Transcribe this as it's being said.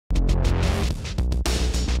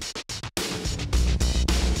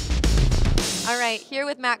night here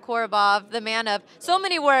with Matt Korobov, the man of so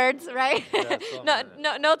many words, right? Yeah,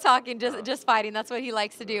 No talking, just fighting. That's what he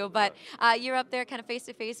likes to do. But you're up there kind of face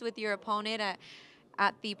to face with your opponent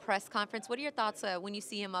at the press conference. What are your thoughts when you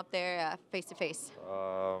see him up there face to face?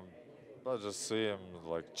 I just see him,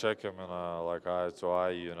 like check him in like eye to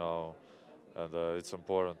eye, you know, and it's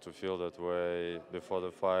important to feel that way before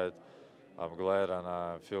the fight. I'm glad and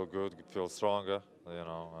I feel good, feel stronger, you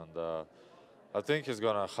know, and I think he's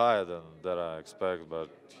gonna higher than I expect, but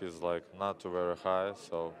he's like not too very high,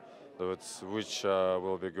 so which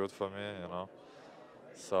will be good for me, you know.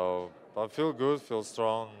 So I feel good, feel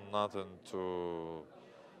strong, nothing to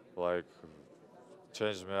like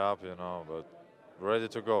change me up, you know, but ready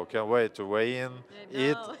to go. Can't wait to weigh in,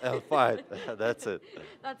 eat, and fight. That's it.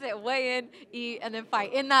 That's it. Weigh in, eat, and then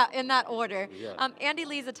fight in that order. Yeah. Andy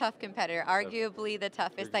Lee's a tough competitor, arguably the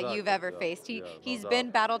toughest that you've Exactly, ever faced. yeah, He's no been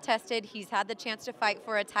doubt. battle tested. He's had the chance to fight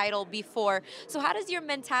for a title before. So how does your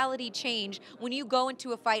mentality change when you go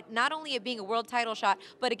into a fight, not only it being a world title shot,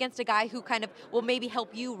 but against a guy who kind of will maybe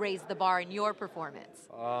help you raise the bar in your performance?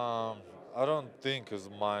 I don't think as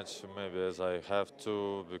much maybe as I have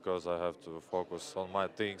to, because I have to focus on my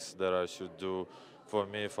things that I should do for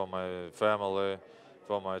me, for my family,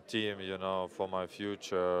 for my team, you know, for my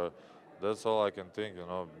future. That's all I can think, you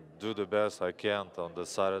know, do the best I can on the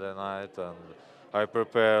Saturday night. And I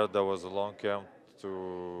prepared, there was a long camp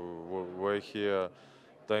to wait here.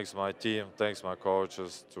 Thanks my team, thanks my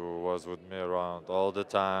coaches who was with me around all the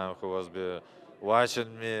time, who was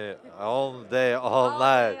watching me all day, all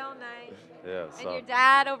night. Day, all night. Yeah, And so your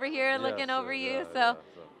dad over here yes, looking over yes, you. yeah, So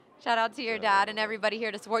yeah, shout out to your yeah, dad and everybody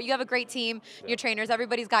here to support. You have a great team, your trainers,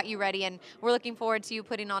 everybody's got you ready, and we're looking forward to you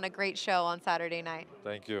putting on a great show on Saturday night.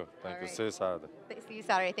 Thank you. All right. See you Saturday. See you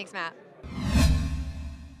Saturday. Thanks, Matt.